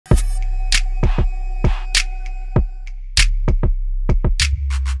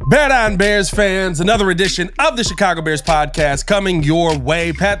Bear Down Bears fans, another edition of the Chicago Bears podcast coming your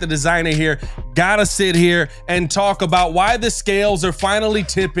way. Pat the designer here, gotta sit here and talk about why the scales are finally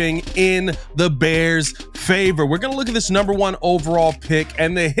tipping in the Bears' favor. We're gonna look at this number one overall pick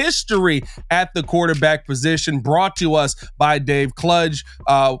and the history at the quarterback position, brought to us by Dave Kludge.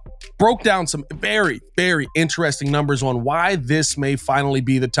 Broke down some very, very interesting numbers on why this may finally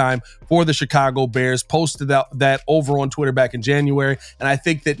be the time for the Chicago Bears. Posted that over on Twitter back in January, and I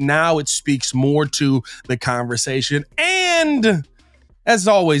think that now it speaks more to the conversation. And as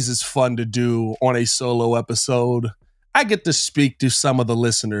always, is fun to do on a solo episode, I get to speak to some of the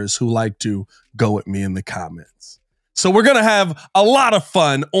listeners who like to go at me in the comments. So we're going to have a lot of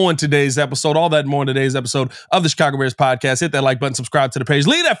fun on today's episode. All that and more in today's episode of the Chicago Bears podcast. Hit that like button, subscribe to the page,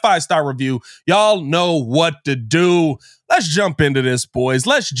 leave that 5-star review. Y'all know what to do. Let's jump into this, boys.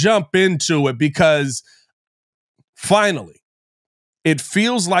 Let's jump into it because finally, it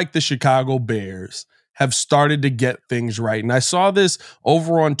feels like the Chicago Bears have started to get things right. And I saw this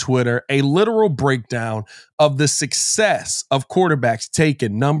over on Twitter, a literal breakdown of the success of quarterbacks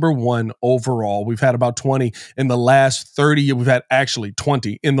taken number one overall. We've had about 20 in the last 30 years. We've had actually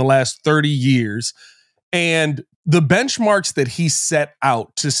 20 in the last 30 years. And the benchmarks that he set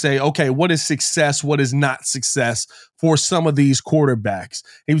out to say, okay, what is success? What is not success for some of these quarterbacks?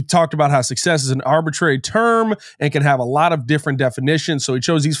 He talked about how success is an arbitrary term and can have a lot of different definitions. So he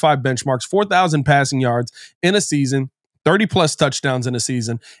chose these 5 benchmarks: 4,000 passing yards in a season, 30 plus touchdowns in a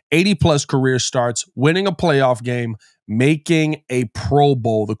season, 80 plus career starts, winning a playoff game, making a Pro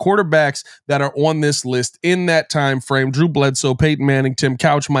Bowl. The quarterbacks that are on this list in that time frame: Drew Bledsoe, Peyton Manning, Tim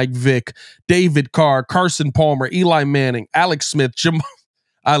Couch, Mike Vick, David Carr, Carson Palmer, Eli Manning, Alex Smith,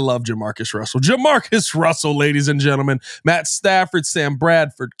 I love Jamarcus Russell. Jamarcus Russell, ladies and gentlemen. Matt Stafford, Sam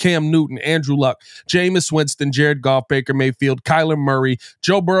Bradford, Cam Newton, Andrew Luck, Jameis Winston, Jared Goff, Baker Mayfield, Kyler Murray,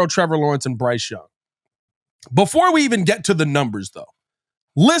 Joe Burrow, Trevor Lawrence, and Bryce Young. Before we even get to the numbers, though,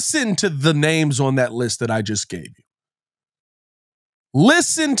 listen to the names on that list that I just gave you.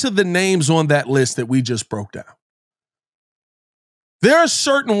 Listen to the names on that list that we just broke down. There are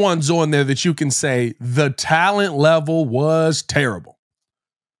certain ones on there that you can say the talent level was terrible.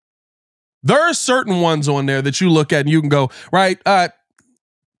 There are certain ones on there that you look at and you can go, right,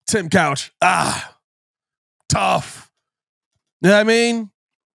 Tim Couch, tough. You know what I mean?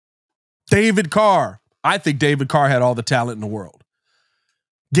 David Carr. I think David Carr had all the talent in the world.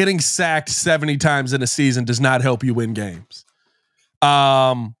 Getting sacked 70 times in a season does not help you win games.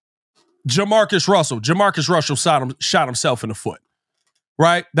 Jamarcus Russell shot himself in the foot.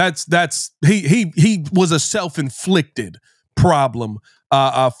 Right? He was a self-inflicted problem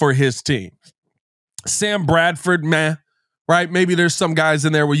for his team. Sam Bradford, man. Right? Maybe there's some guys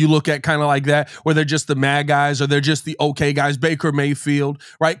in there where you look at kind of like that, where they're just the mad guys or they're just the okay guys. Baker Mayfield,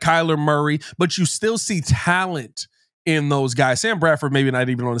 right? Kyler Murray, but you still see talent in those guys. Sam Bradford maybe not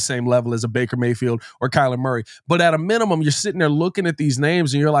even on the same level as a Baker Mayfield or Kyler Murray, but at a minimum, you're sitting there looking at these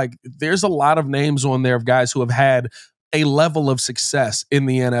names and you're like, there's a lot of names on there of guys who have had a level of success in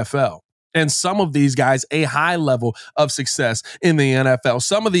the NFL. And some of these guys, a high level of success in the NFL.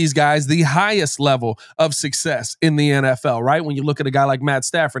 Some of these guys, the highest level of success in the NFL, right? When you look at a guy like Matt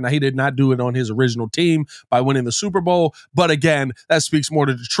Stafford, now he did not do it on his original team by winning the Super Bowl. But again, that speaks more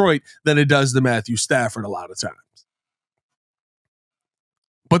to Detroit than it does to Matthew Stafford a lot of times.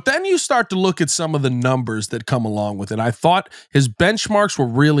 But then you start to look at some of the numbers that come along with it. I thought his benchmarks were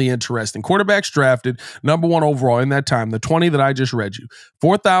really interesting. Quarterbacks drafted number one overall in that time, the 20 that I just read you,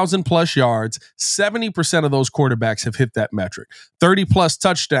 4,000 plus yards, 70% of those quarterbacks have hit that metric. 30 plus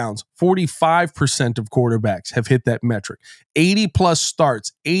touchdowns, 45% of quarterbacks have hit that metric. 80 plus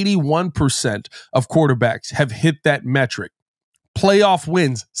starts, 81% of quarterbacks have hit that metric. Playoff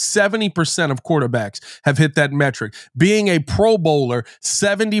wins, 70% of quarterbacks have hit that metric. Being a Pro Bowler,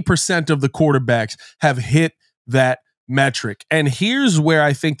 70% of the quarterbacks have hit that metric. And here's where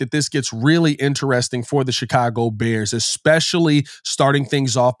I think that this gets really interesting for the Chicago Bears, especially starting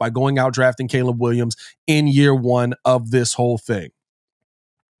things off by going out drafting Caleb Williams in year one of this whole thing.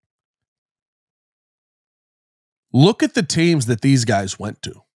 Look at the teams that these guys went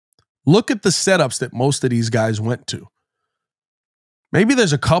to. Look at the setups that most of these guys went to. Maybe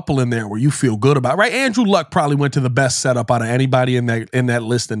there's a couple in there where you feel good about, right? Andrew Luck probably went to the best setup out of anybody in that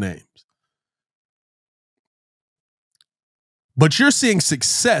list of names. But you're seeing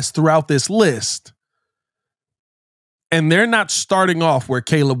success throughout this list, and they're not starting off where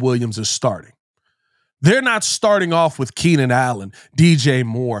Caleb Williams is starting. They're not starting off with Keenan Allen, DJ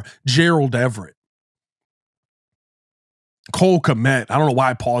Moore, Gerald Everett, Cole Kmet. I don't know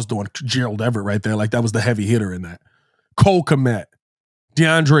why I paused on Gerald Everett right there. Like that was the heavy hitter in that. Cole Kmet.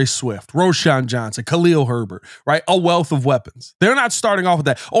 DeAndre Swift, Roschon Johnson, Khalil Herbert, right? A wealth of weapons. They're not starting off with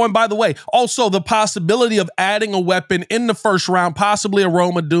that. Oh, and by the way, also the possibility of adding a weapon in the first round, possibly a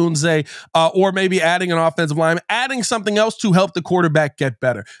Rome Odunze, or maybe adding an offensive lineman, adding something else to help the quarterback get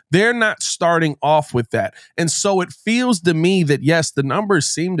better. They're not starting off with that. And so it feels to me that, yes, the numbers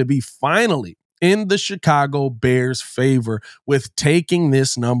seem to be finally in the Chicago Bears' favor with taking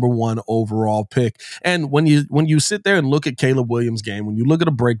this number 1 overall pick. And when you sit there and look at Caleb Williams' game, when you look at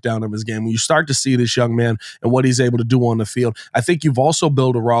a breakdown of his game, when you start to see this young man and what he's able to do on the field, I think you've also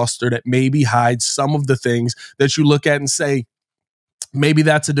built a roster that maybe hides some of the things that you look at and say, maybe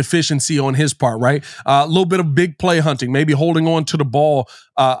that's a deficiency on his part, right? A little bit of big play hunting, maybe holding on to the ball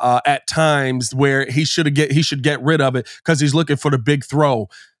at times where he should get rid of it because he's looking for the big throw.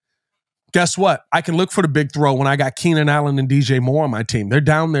 Guess what? I can look for the big throw when I got Keenan Allen and DJ Moore on my team. They're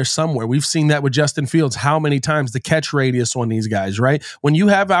down there somewhere. We've seen that with Justin Fields. How many times the catch radius on these guys, right? When you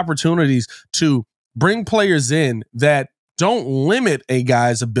have opportunities to bring players in that don't limit a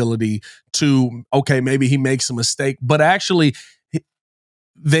guy's ability to, okay, maybe he makes a mistake, but actually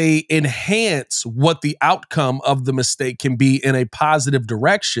they enhance what the outcome of the mistake can be in a positive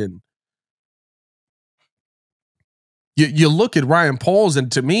direction. You look at Ryan Poles,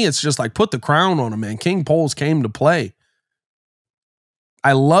 and to me, it's just like, put the crown on him, man. King Poles came to play.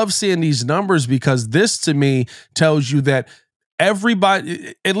 I love seeing these numbers because this, to me, tells you that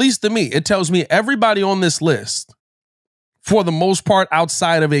everybody, at least to me, it tells me everybody on this list, for the most part,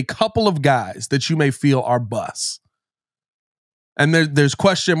 outside of a couple of guys that you may feel are busts. And there's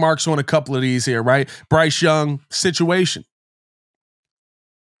question marks on a couple of these here, right? Bryce Young, situation.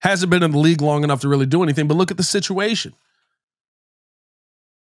 Hasn't been in the league long enough to really do anything, but look at the situation.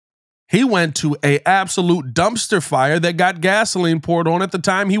 He went to an absolute dumpster fire that got gasoline poured on at the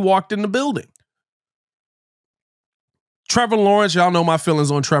time he walked in the building. Trevor Lawrence, y'all know my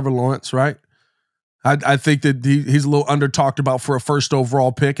feelings on Trevor Lawrence, right? I think that he's a little under talked about for a first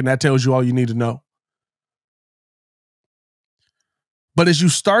overall pick, and that tells you all you need to know. But as you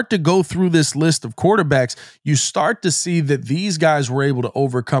start to go through this list of quarterbacks, you start to see that these guys were able to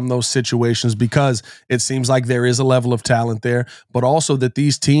overcome those situations because it seems like there is a level of talent there, but also that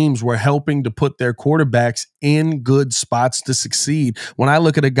these teams were helping to put their quarterbacks in good spots to succeed. When I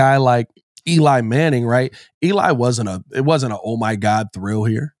look at a guy like Eli Manning, right? Eli wasn't a oh my God thrill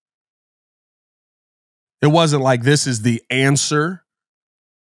here. It wasn't like this is the answer.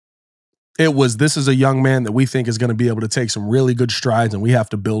 It was, this is a young man that we think is going to be able to take some really good strides, and we have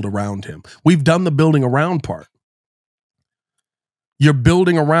to build around him. We've done the building around part. You're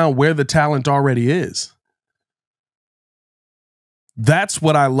building around where the talent already is. That's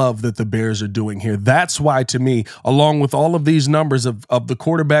what I love that the Bears are doing here. That's why, to me, along with all of these numbers of the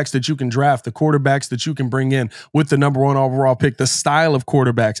quarterbacks that you can draft, the quarterbacks that you can bring in with the number 1 overall pick, the style of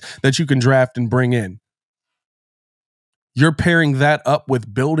quarterbacks that you can draft and bring in, you're pairing that up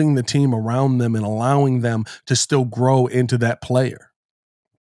with building the team around them and allowing them to still grow into that player.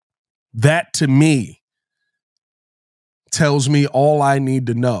 That, to me, tells me all I need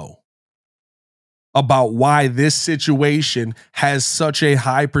to know about why this situation has such a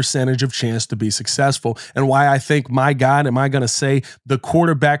high percentage of chance to be successful, and why I think, my God, am I going to say the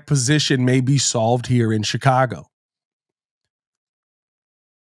quarterback position may be solved here in Chicago.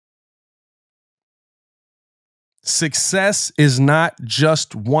 Success is not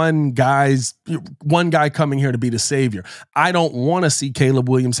just one guy coming here to be the savior. I don't want to see Caleb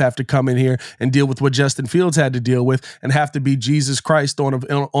Williams have to come in here and deal with what Justin Fields had to deal with and have to be Jesus Christ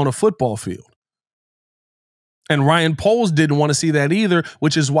on a football field. And Ryan Poles didn't want to see that either,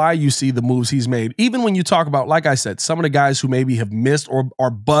 which is why you see the moves he's made. Even when you talk about, like I said, some of the guys who maybe have missed or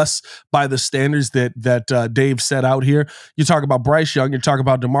are busts by the standards that Dave set out here. You talk about Bryce Young, you talk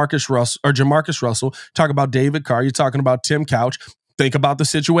about Jamarcus Russell, talk about David Carr, you're talking about Tim Couch. Think about the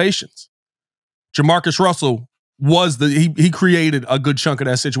situations. Jamarcus Russell was he created a good chunk of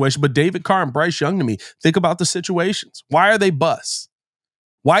that situation, but David Carr and Bryce Young, to me, think about the situations. Why are they busts?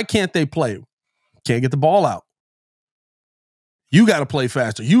 Why can't they play? Can't get the ball out. You got to play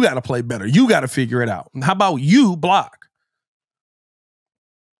faster. You got to play better. You got to figure it out. And how about you block?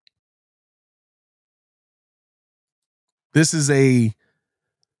 This is a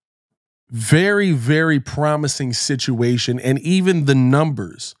very, very promising situation. And even the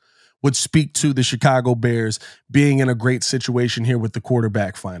numbers would speak to the Chicago Bears being in a great situation here with the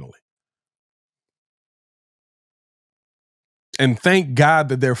quarterback finally. And thank God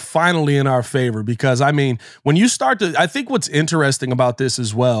that they're finally in our favor, because, I mean, when you start to, I think what's interesting about this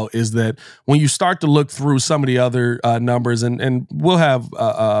as well is that when you start to look through some of the other numbers, and we'll have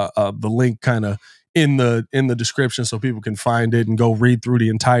the link kind of in the description so people can find it and go read through the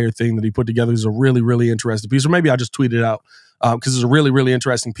entire thing that he put together. It's a really, really interesting piece. Or maybe I'll just tweet it out because it's a really, really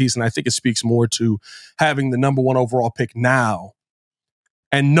interesting piece. And I think it speaks more to having the number 1 overall pick now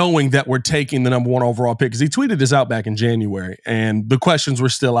and knowing that we're taking the number 1 overall pick. Because he tweeted this out back in January. And the questions were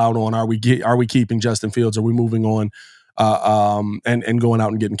still out on, are we keeping Justin Fields? Are we moving on and going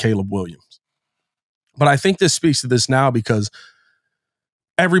out and getting Caleb Williams? But I think this speaks to this now because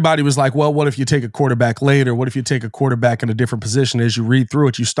everybody was like, well, what if you take a quarterback later? What if you take a quarterback in a different position? As you read through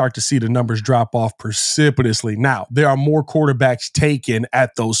it, you start to see the numbers drop off precipitously. Now, there are more quarterbacks taken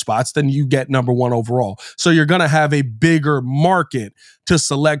at those spots than you get number 1 overall. So you're going to have a bigger market to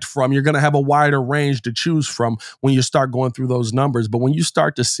select from. You're going to have a wider range to choose from when you start going through those numbers. But when you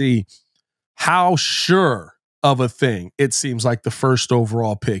start to see how sure of a thing it seems like the first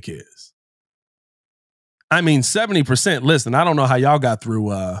overall pick is, I mean, 70%, listen, I don't know how y'all got through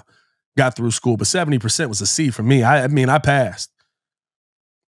school, but 70% was a C for me. I mean, I passed.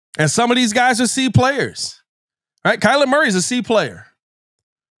 And some of these guys are C players. Right? Kyler Murray's a C player.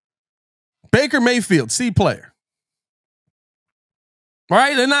 Baker Mayfield, C player. All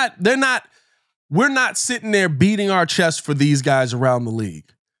right? We're not sitting there beating our chest for these guys around the league.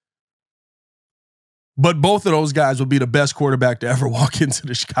 But both of those guys will be the best quarterback to ever walk into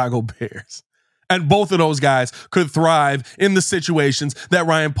the Chicago Bears. And both of those guys could thrive in the situations that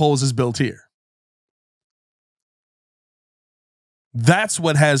Ryan Poles has built here. That's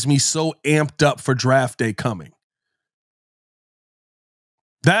what has me so amped up for draft day coming.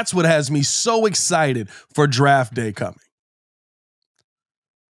 That's what has me so excited for draft day coming.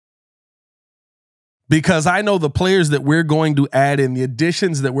 Because I know the players that we're going to add in, the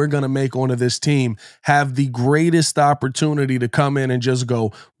additions that we're going to make onto this team have the greatest opportunity to come in and just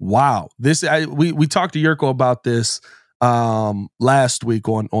go, wow. We talked to Yurko about this last week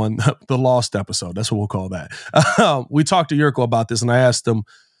on the Lost episode. That's what we'll call that. We talked to Yurko about this, and I asked him,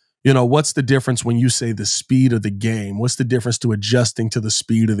 what's the difference when you say the speed of the game? What's the difference to adjusting to the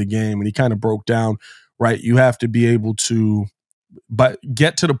speed of the game? And he kind of broke down, right? You have to be able to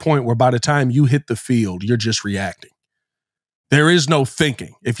get to the point where by the time you hit the field, you're just reacting. There is no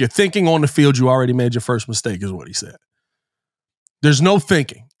thinking. If you're thinking on the field, you already made your first mistake, is what he said. There's no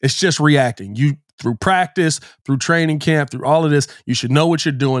thinking. It's just reacting. You, through practice, through training camp, through all of this, you should know what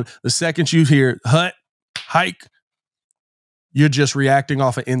you're doing. The second you hear hike, you're just reacting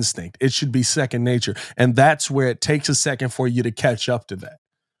off of instinct. It should be second nature. And that's where it takes a second for you to catch up to that.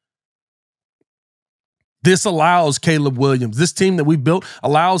 This allows Caleb Williams, this team that we built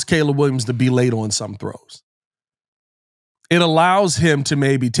allows Caleb Williams to be late on some throws. It allows him to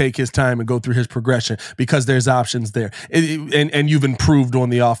maybe take his time and go through his progression because there's options there. And you've improved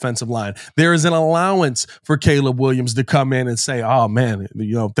on the offensive line. There is an allowance for Caleb Williams to come in and say, oh man,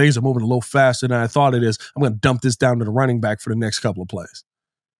 things are moving a little faster than I thought it is. I'm going to dump this down to the running back for the next couple of plays.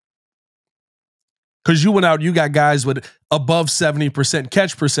 Because you went out, you got guys with above 70%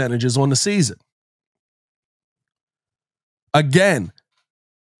 catch percentages on the season. Again,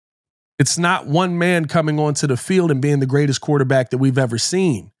 it's not one man coming onto the field and being the greatest quarterback that we've ever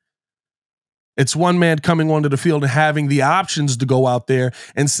seen. It's one man coming onto the field and having the options to go out there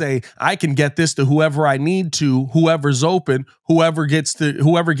and say, I can get this to whoever I need to, whoever's open, whoever gets to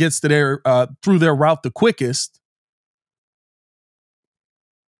their through their route the quickest.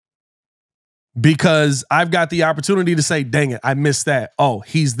 Because I've got the opportunity to say, dang it, I missed that. Oh,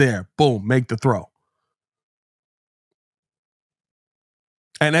 he's there. Boom, make the throw.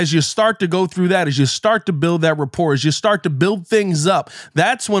 And as you start to go through that, as you start to build that rapport, as you start to build things up,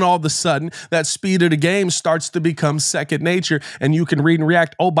 that's when all of a sudden that speed of the game starts to become second nature and you can read and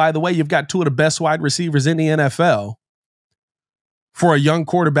react. Oh, by the way, you've got two of the best wide receivers in the NFL for a young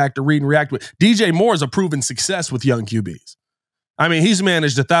quarterback to read and react with. DJ Moore is a proven success with young QBs. I mean, he's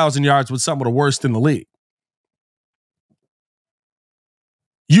managed 1,000 yards with some of the worst in the league.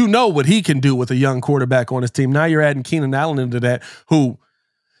 You know what he can do with a young quarterback on his team. Now you're adding Keenan Allen into that, who,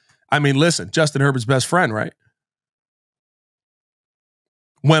 I mean, listen, Justin Herbert's best friend, right?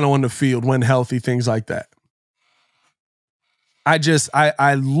 Went on the field, went healthy, things like that.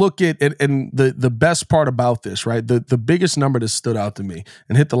 I look at it, and the best part about this, right? The biggest number that stood out to me,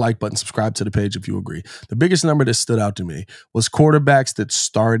 and hit the like button, subscribe to the page if you agree. The biggest number that stood out to me was quarterbacks that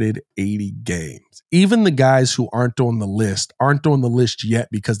started 80 games. Even the guys who aren't on the list yet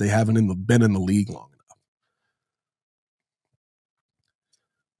because they haven't been in the league long enough.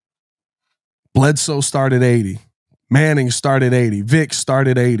 Bledsoe started 80. Manning started 80. Vic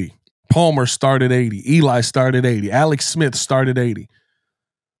started 80. Palmer started 80. Eli started 80. Alex Smith started 80.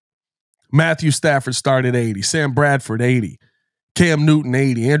 Matthew Stafford started 80. Sam Bradford, 80. Cam Newton,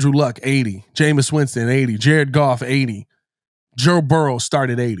 80. Andrew Luck, 80. Jameis Winston, 80. Jared Goff, 80. Joe Burrow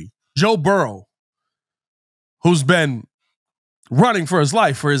started 80. Joe Burrow, who's been running for his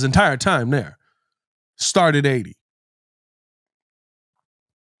life for his entire time there, started 80.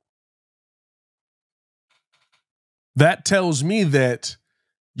 That tells me that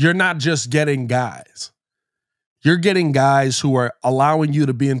you're not just getting guys. You're getting guys who are allowing you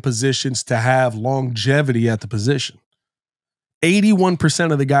to be in positions to have longevity at the position.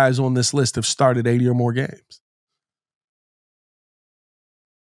 81% of the guys on this list have started 80 or more games.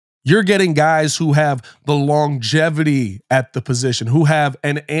 You're getting guys who have the longevity at the position, who have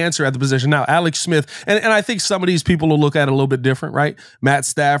an answer at the position. Now, Alex Smith, and I think some of these people will look at it a little bit different, right? Matt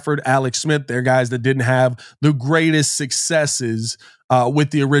Stafford, Alex Smith, they're guys that didn't have the greatest successes with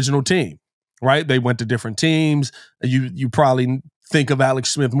the original team, right? They went to different teams. You probably think of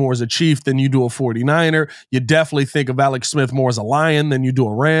Alex Smith more as a Chief than you do a 49er. You definitely think of Alex Smith more as a Lion than you do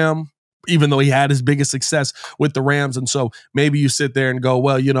a Ram, even though he had his biggest success with the Rams. And so maybe you sit there and go,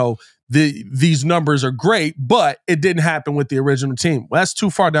 well, you know, these numbers are great, but it didn't happen with the original team. Well, that's too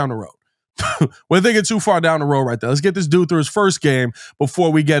far down the road. We're thinking too far down the road right there. Let's get this dude through his first game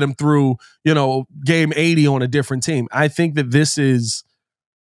before we get him through, you know, game 80 on a different team. I think that this is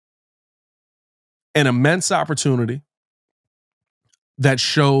an immense opportunity that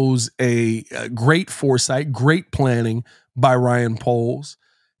shows a great foresight, great planning by Ryan Poles.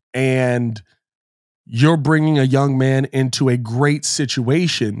 And you're bringing a young man into a great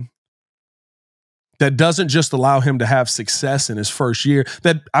situation that doesn't just allow him to have success in his first year,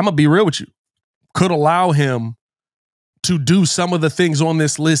 that, I'm going to be real with you, could allow him to do some of the things on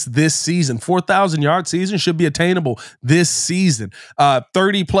this list this season. 4,000-yard season should be attainable this season.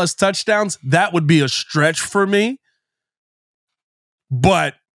 30-plus touchdowns, that would be a stretch for me.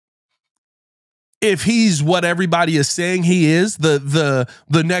 But if he's what everybody is saying he is, the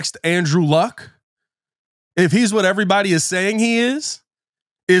next Andrew Luck, if he's what everybody is saying he is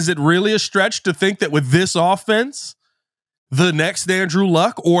it really a stretch to think that with this offense, the next Andrew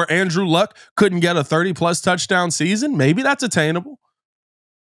Luck or Andrew Luck couldn't get a 30-plus touchdown season? Maybe that's attainable.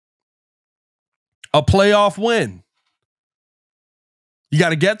 A playoff win. You got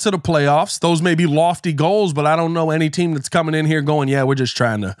to get to the playoffs. Those may be lofty goals, but I don't know any team that's coming in here going, yeah, we're just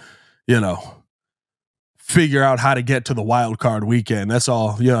trying to, you know, figure out how to get to the wild card weekend. That's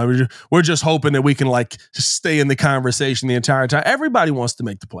all. You know, we're just hoping that we can like stay in the conversation the entire time. Everybody wants to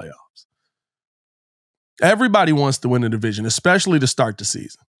make the playoffs. Everybody wants to win the division, especially to start the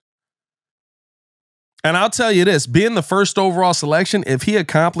season. And I'll tell you this, being the first overall selection, if he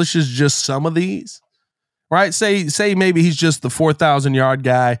accomplishes just some of these, right? Say maybe he's just the 4,000-yard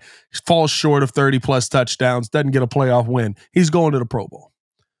guy, falls short of 30-plus touchdowns, doesn't get a playoff win. He's going to the Pro Bowl.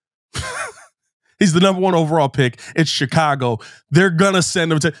 He's the number 1 overall pick. It's Chicago. They're going to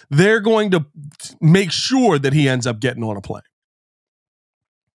send him to, they're going to make sure that he ends up getting on a plane.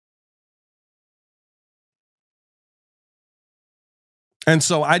 And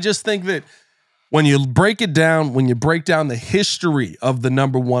so I just think that when you break it down, when you break down the history of the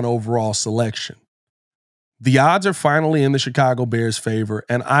number 1 overall selection, the odds are finally in the Chicago Bears' favor,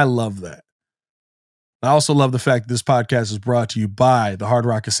 and I love that. I also love the fact that this podcast is brought to you by the Hard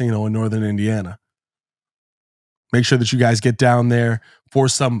Rock Casino in Northern Indiana. Make sure that you guys get down there for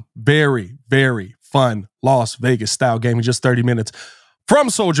some very, very fun Las Vegas-style game in just 30 minutes from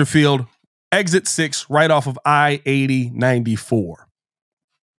Soldier Field, exit 6, right off of I-80-94.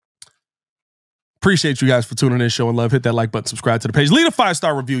 Appreciate you guys for tuning in, showing love. Hit that like button, subscribe to the page. Leave a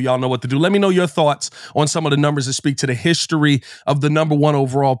 5-star review. Y'all know what to do. Let me know your thoughts on some of the numbers that speak to the history of the number 1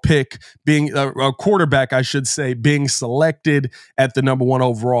 overall pick being a quarterback, I should say, being selected at the number 1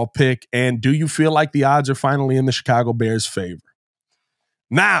 overall pick. And do you feel like the odds are finally in the Chicago Bears' favor?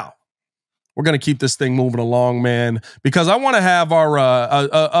 Now, we're going to keep this thing moving along, man, because I want to have our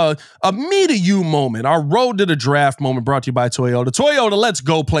a me to you moment, our road to the draft moment brought to you by Toyota. Toyota, let's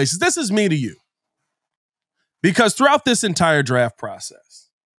go places. This is me to you. Because throughout this entire draft process,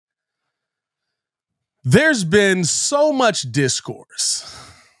 there's been so much discourse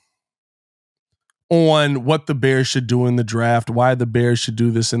on what the Bears should do in the draft, why the Bears should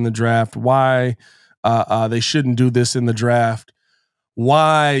do this in the draft, why they shouldn't do this in the draft,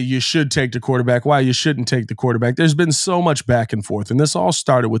 why you should take the quarterback, why you shouldn't take the quarterback. There's been so much back and forth, and this all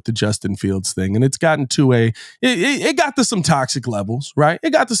started with the Justin Fields thing, and it's gotten to it got to some toxic levels, right? It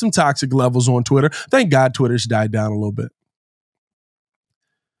got to some toxic levels on Twitter. Thank God Twitter's died down a little bit.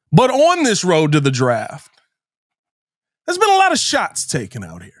 But on this road to the draft, there's been a lot of shots taken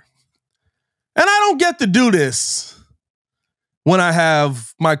out here. And I don't get to do this when I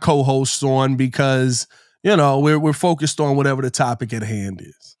have my co-hosts on because we're focused on whatever the topic at hand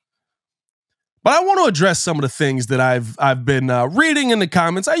is. But I want to address some of the things that I've been reading in the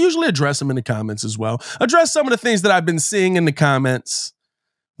comments. I usually address them in the comments as well. Address some of the things that I've been seeing in the comments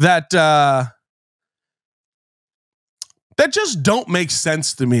that just don't make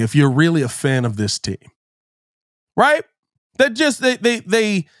sense to me if you're really a fan of this team, right? That just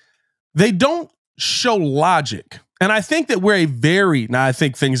they don't show logic. And I think that I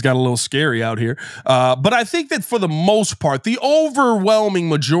think things got a little scary out here. But I think that for the most part, the overwhelming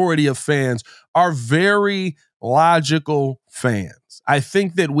majority of fans are very logical fans. I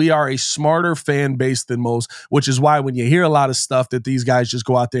think that we are a smarter fan base than most, which is why when you hear a lot of stuff that these guys just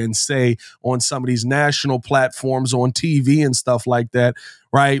go out there and say on some of these national platforms on TV and stuff like that,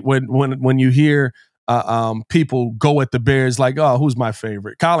 right? When you hear people go at the Bears like, oh, who's my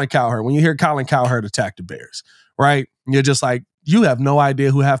favorite? Colin Cowherd. When you hear Colin Cowherd attack the Bears, right? You're just like, you have no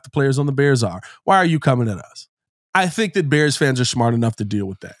idea who half the players on the Bears are. Why are you coming at us? I think that Bears fans are smart enough to deal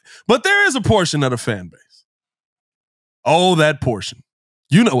with that. But there is a portion of the fan base. Oh, that portion.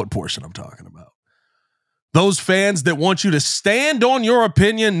 You know what portion I'm talking about. Those fans that want you to stand on your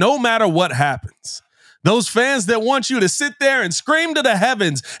opinion no matter what happens. Those fans that want you to sit there and scream to the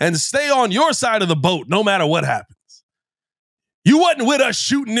heavens and stay on your side of the boat no matter what happens. You wasn't with us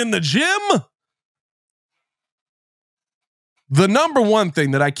shooting in the gym. The number one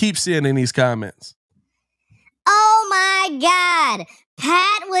thing that I keep seeing in these comments. Oh my God.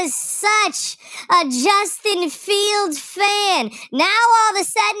 Pat was such a Justin Fields fan. Now all of a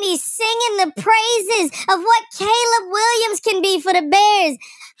sudden he's singing the praises of what Caleb Williams can be for the Bears.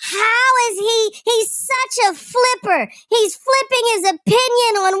 How is he's such a flipper. He's flipping his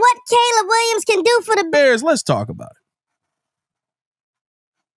opinion on what Caleb Williams can do for the Bears. Let's talk about it.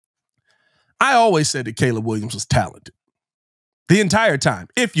 I always said that Caleb Williams was talented. The entire time.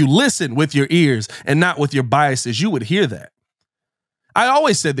 If you listen with your ears and not with your biases, you would hear that. I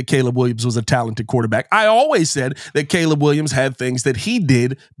always said that Caleb Williams was a talented quarterback. I always said that Caleb Williams had things that he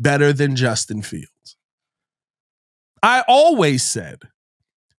did better than Justin Fields. I always said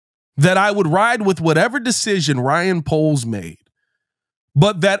that I would ride with whatever decision Ryan Poles made,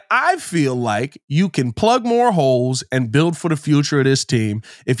 but that I feel like you can plug more holes and build for the future of this team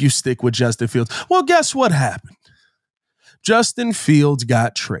if you stick with Justin Fields. Well, guess what happened? Justin Fields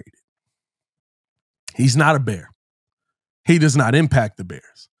got traded. He's not a Bear. He does not impact the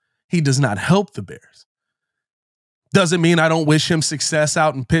Bears. He does not help the Bears. Doesn't mean I don't wish him success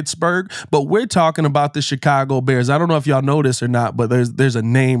out in Pittsburgh, but we're talking about the Chicago Bears. I don't know if y'all know this or not, but there's a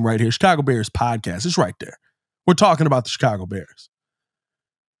name right here, Chicago Bears Podcast. It's right there. We're talking about the Chicago Bears.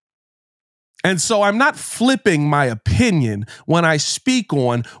 And so I'm not flipping my opinion when I speak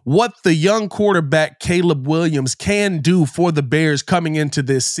on what the young quarterback Caleb Williams can do for the Bears coming into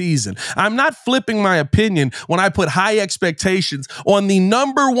this season. I'm not flipping my opinion when I put high expectations on the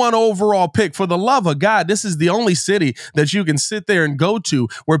number 1 overall pick. For the love of God, this is the only city that you can sit there and go to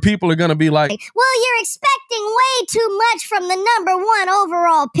where people are going to be like, well, you're expecting way too much from the number 1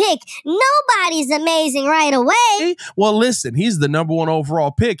 overall pick. Nobody's amazing right away. Well, listen, he's the number 1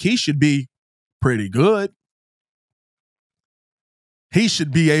 overall pick. He should be pretty good. He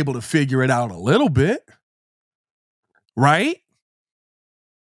should be able to figure it out a little bit, right?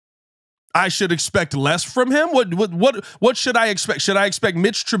 I should expect less from him. What should I expect? Should I expect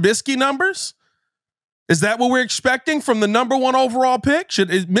Mitch Trubisky numbers? Is that what we're expecting from the number 1 overall pick?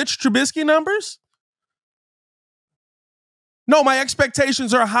 Is Mitch Trubisky numbers? No, my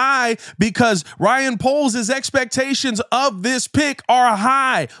expectations are high because Ryan Poles' expectations of this pick are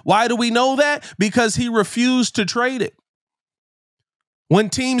high. Why do we know that? Because he refused to trade it. When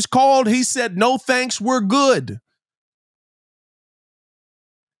teams called, he said, no thanks, we're good.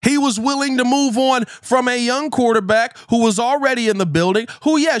 He was willing to move on from a young quarterback who was already in the building,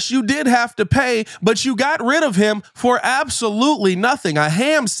 who, yes, you did have to pay, but you got rid of him for absolutely nothing. A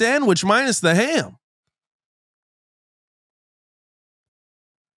ham sandwich minus the ham.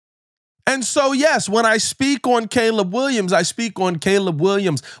 And so, yes, when I speak on Caleb Williams, I speak on Caleb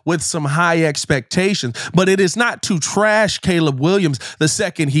Williams with some high expectations, but it is not to trash Caleb Williams the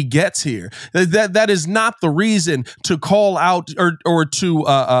second he gets here. That is not the reason to call out or to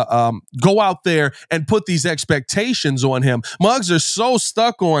go out there and put these expectations on him. Mugs are so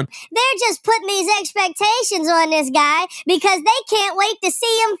stuck on. They're just putting these expectations on this guy because they can't wait to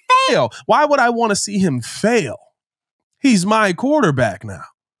see him fail. Why would I want to see him fail? He's my quarterback now.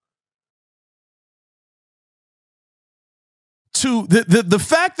 To the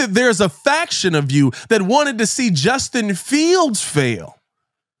fact that there's a faction of you that wanted to see Justin Fields fail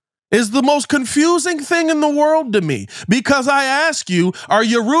is the most confusing thing in the world to me. Because I ask you, are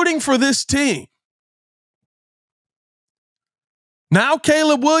you rooting for this team? Now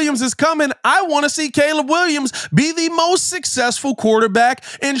Caleb Williams is coming. I want to see Caleb Williams be the most successful quarterback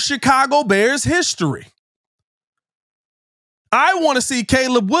in Chicago Bears history. I want to see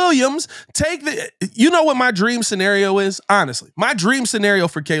Caleb Williams take you know what my dream scenario is? Honestly, my dream scenario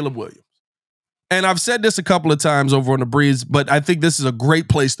for Caleb Williams, and I've said this a couple of times over on the Breeze, but I think this is a great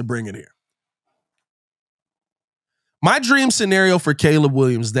place to bring it here. My dream scenario for Caleb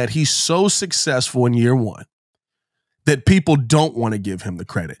Williams is that he's so successful in year one that people don't want to give him the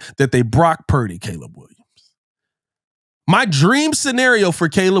credit, that they Brock Purdy Caleb Williams. My dream scenario for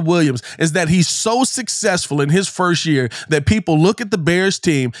Caleb Williams is that he's so successful in his first year that people look at the Bears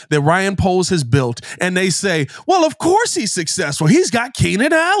team that Ryan Poles has built and they say, well, of course he's successful. He's got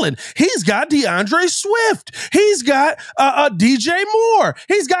Keenan Allen. He's got DeAndre Swift. He's got DJ Moore.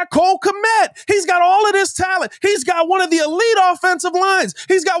 He's got Cole Kmet. He's got all of this talent. He's got one of the elite offensive lines.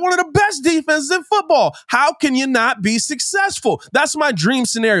 He's got one of the best defenses in football. How can you not be successful? That's my dream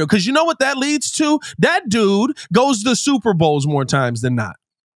scenario, because you know what that leads to? That dude goes to Super Bowls more times than not.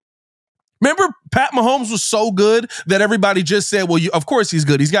 Remember, Pat Mahomes was so good that everybody just said, well, of course he's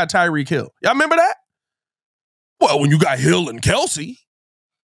good. He's got Tyreek Hill. Y'all remember that? Well, when you got Hill and Kelsey.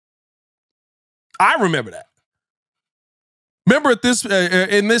 I remember that. Remember at this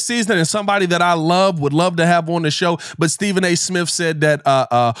in this season, and somebody that I would love to have on the show, but Stephen A. Smith said that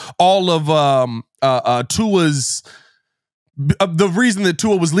all of Tua's the reason that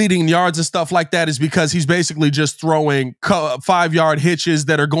Tua was leading yards and stuff like that is because he's basically just throwing 5-yard hitches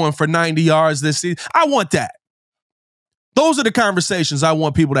that are going for 90 yards this season. I want that. Those are the conversations I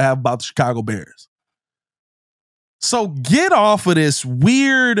want people to have about the Chicago Bears. So get off of this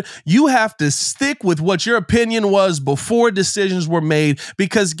weird, you have to stick with what your opinion was before decisions were made,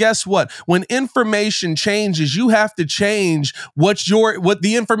 because guess what? When information changes, you have to change what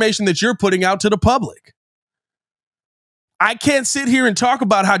the information that you're putting out to the public. I can't sit here and talk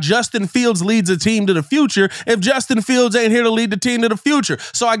about how Justin Fields leads a team to the future if Justin Fields ain't here to lead the team to the future.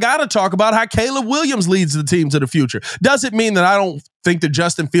 So I got to talk about how Caleb Williams leads the team to the future. Doesn't mean that I don't think that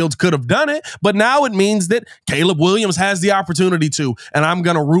Justin Fields could have done it, but now it means that Caleb Williams has the opportunity to, and I'm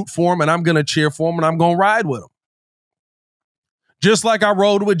going to root for him, and I'm going to cheer for him, and I'm going to ride with him. Just like I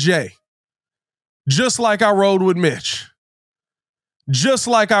rode with Jay. Just like I rode with Mitch. Just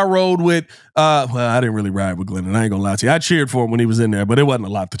like I rode with, well, I didn't really ride with Glennon. I ain't gonna lie to you. I cheered for him when he was in there, but it wasn't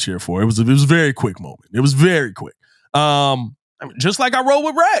a lot to cheer for. It was a very quick moment. It was very quick. Just like I rode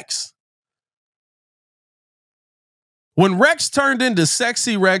with Rex. When Rex turned into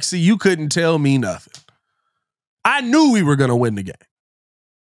Sexy Rexy, you couldn't tell me nothing. I knew we were gonna win the game.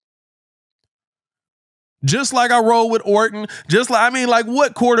 Just like I rode with Orton. Like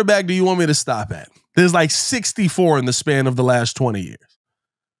what quarterback do you want me to stop at? There's like 64 in the span of the last 20 years.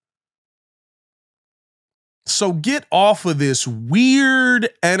 So get off of this weird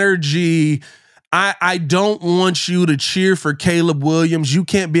energy. I don't want you to cheer for Caleb Williams. You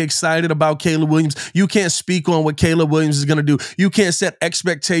can't be excited about Caleb Williams. You can't speak on what Caleb Williams is going to do. You can't set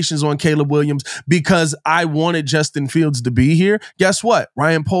expectations on Caleb Williams because I wanted Justin Fields to be here. Guess what?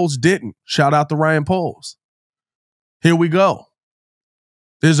 Ryan Poles didn't. Shout out to Ryan Poles. Here we go.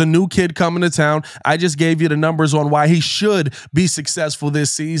 There's a new kid coming to town. I just gave you the numbers on why he should be successful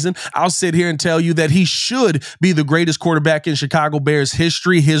this season. I'll sit here and tell you that he should be the greatest quarterback in Chicago Bears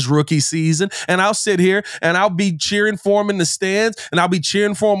history, his rookie season. And I'll sit here and I'll be cheering for him in the stands, and I'll be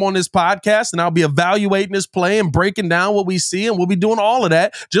cheering for him on this podcast, and I'll be evaluating his play and breaking down what we see, and we'll be doing all of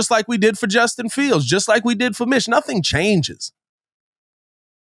that just like we did for Justin Fields, just like we did for Mitch. Nothing changes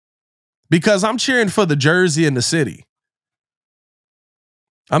because I'm cheering for the jersey and the city.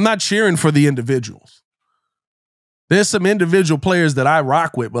 I'm not cheering for the individuals. There's some individual players that I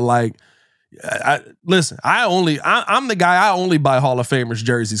rock with, but like, listen, I'm the guy, I only buy Hall of Famers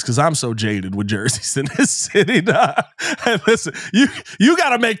jerseys because I'm so jaded with jerseys in this city. And listen, you got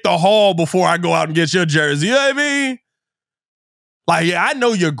to make the haul before I go out and get your jersey. You know what I mean? Like, yeah, I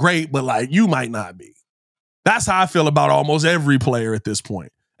know you're great, but like, you might not be. That's how I feel about almost every player at this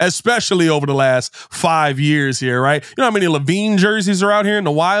point. Especially over the last 5 years here, right? You know how many Levine jerseys are out here in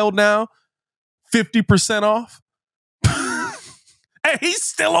the wild now? 50% off. And he's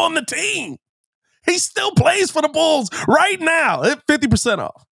still on the team. He still plays for the Bulls right now. 50%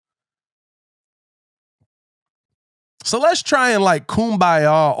 off. So let's try and like kumbaya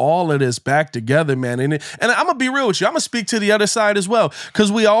all of this back together, man. And I'm going to be real with you. I'm going to speak to the other side as well,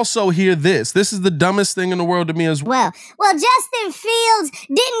 because we also hear this. This is the dumbest thing in the world to me as well. Well, Justin Fields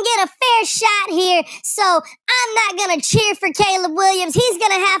didn't get a fair shot here, so I'm not going to cheer for Caleb Williams. He's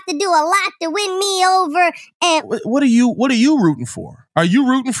going to have to do a lot to win me over. And what are you rooting for? Are you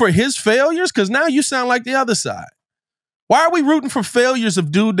rooting for his failures? Because now you sound like the other side. Why are we rooting for failures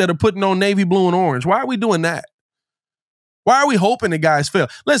of dude that are putting on navy blue and orange? Why are we doing that? Why are we hoping the guys fail?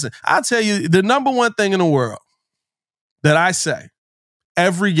 Listen, I'll tell you the number one thing in the world that I say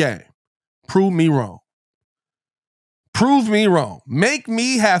every game, prove me wrong. Prove me wrong. Make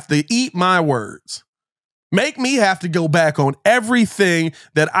me have to eat my words. Make me have to go back on everything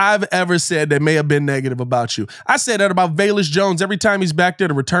that I've ever said that may have been negative about you. I say that about Velus Jones every time he's back there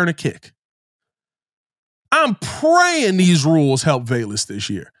to return a kick. I'm praying these rules help Velus this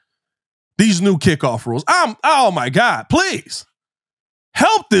year. These new kickoff rules. Oh my God, please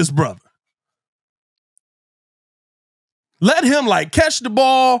help this brother. Let him like catch the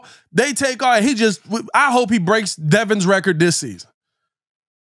ball. They take all. I hope he breaks Devin's record this season.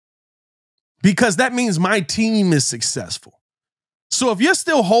 Because that means my team is successful. So if you're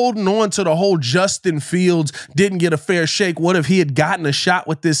still holding on to the whole Justin Fields didn't get a fair shake, what if he had gotten a shot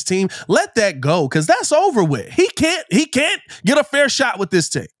with this team? Let that go, because that's over with. He can't get a fair shot with this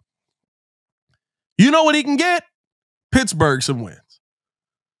team. You know what he can get? Pittsburgh some wins.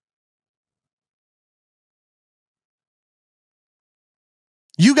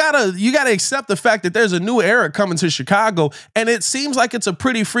 You gotta accept the fact that there's a new era coming to Chicago, and it seems like it's a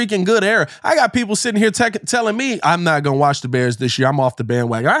pretty freaking good era. I got people sitting here telling me I'm not gonna watch the Bears this year. I'm off the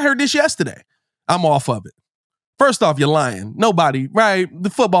bandwagon. I heard this yesterday. I'm off of it. First off, you're lying. Nobody, right? The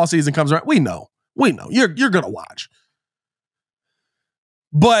football season comes around. We know. You're gonna watch,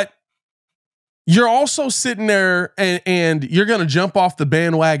 but you're also sitting there and you're gonna jump off the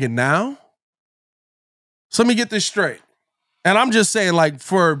bandwagon now. So let me get this straight. And I'm just saying, like,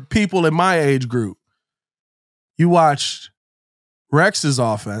 for people in my age group, you watched Rex's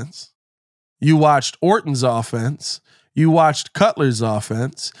offense, you watched Orton's offense, you watched Cutler's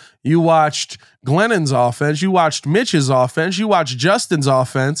offense, you watched Glennon's offense, you watched Mitch's offense, you watched Justin's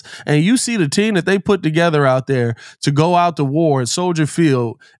offense, and you see the team that they put together out there to go out to war at Soldier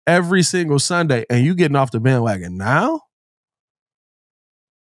Field every single Sunday, and you getting off the bandwagon now?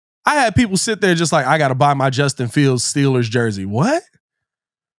 I had people sit there just like, I got to buy my Justin Fields Steelers jersey. What?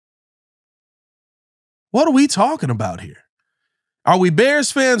 What are we talking about here? Are we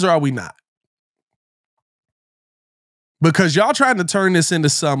Bears fans or are we not? Because y'all trying to turn this into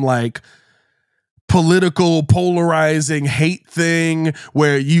some like political, polarizing hate thing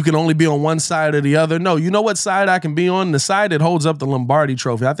where you can only be on one side or the other. No, you know what side I can be on? The side that holds up the Lombardi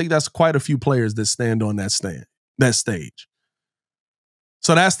trophy. I think that's quite a few players that stand on that stage.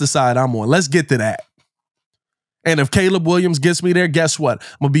 So that's the side I'm on. Let's get to that. And if Caleb Williams gets me there, guess what?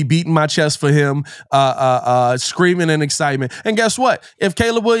 I'm going to be beating my chest for him, screaming in excitement. And guess what? If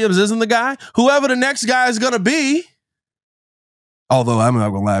Caleb Williams isn't the guy, whoever the next guy is going to be, although I'm not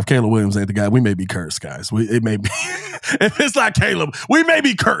going to lie, if Caleb Williams ain't the guy, we may be cursed, guys. It may be. If it's not Caleb, we may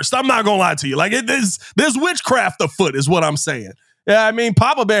be cursed. I'm not going to lie to you. Like, there's witchcraft afoot is what I'm saying. Yeah, I mean,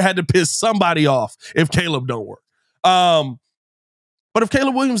 Papa Bear had to piss somebody off if Caleb don't work. But if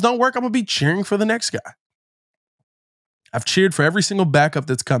Caleb Williams don't work, I'm going to be cheering for the next guy. I've cheered for every single backup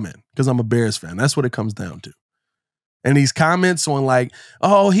that's come in because I'm a Bears fan. That's what it comes down to. And these comments on like,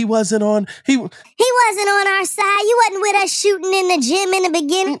 oh, he wasn't on our side. You wasn't with us shooting in the gym in the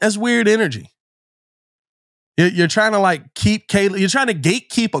beginning. That's weird energy. You're trying to like keep Caleb. You're trying to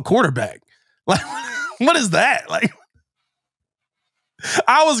gatekeep a quarterback. Like, what is that? Like,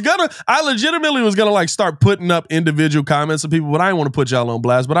 I legitimately was gonna like start putting up individual comments of people, but I didn't want to put y'all on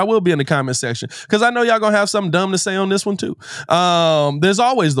blast. But I will be in the comment section because I know y'all gonna have something dumb to say on this one too. There's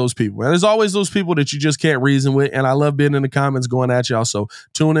always those people, and there's always those people that you just can't reason with. And I love being in the comments going at y'all. So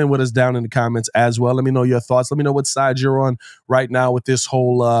tune in with us down in the comments as well. Let me know your thoughts. Let me know what side you're on right now with this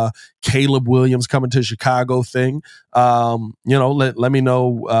whole Caleb Williams coming to Chicago thing. Let me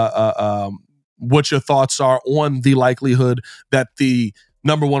know what your thoughts are on the likelihood that the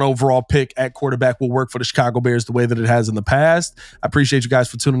number one overall pick at quarterback will work for the Chicago Bears the way that it has in the past. I appreciate you guys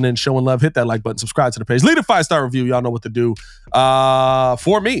for tuning in, showing love. Hit that like button, subscribe to the page, leave a 5-star review. Y'all know what to do.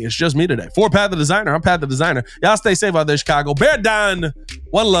 For me, it's just me today. For Pat the Designer, I'm Pat the Designer. Y'all stay safe out there, Chicago. Bear down.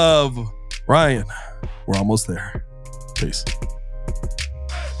 One love. Ryan, we're almost there. Peace.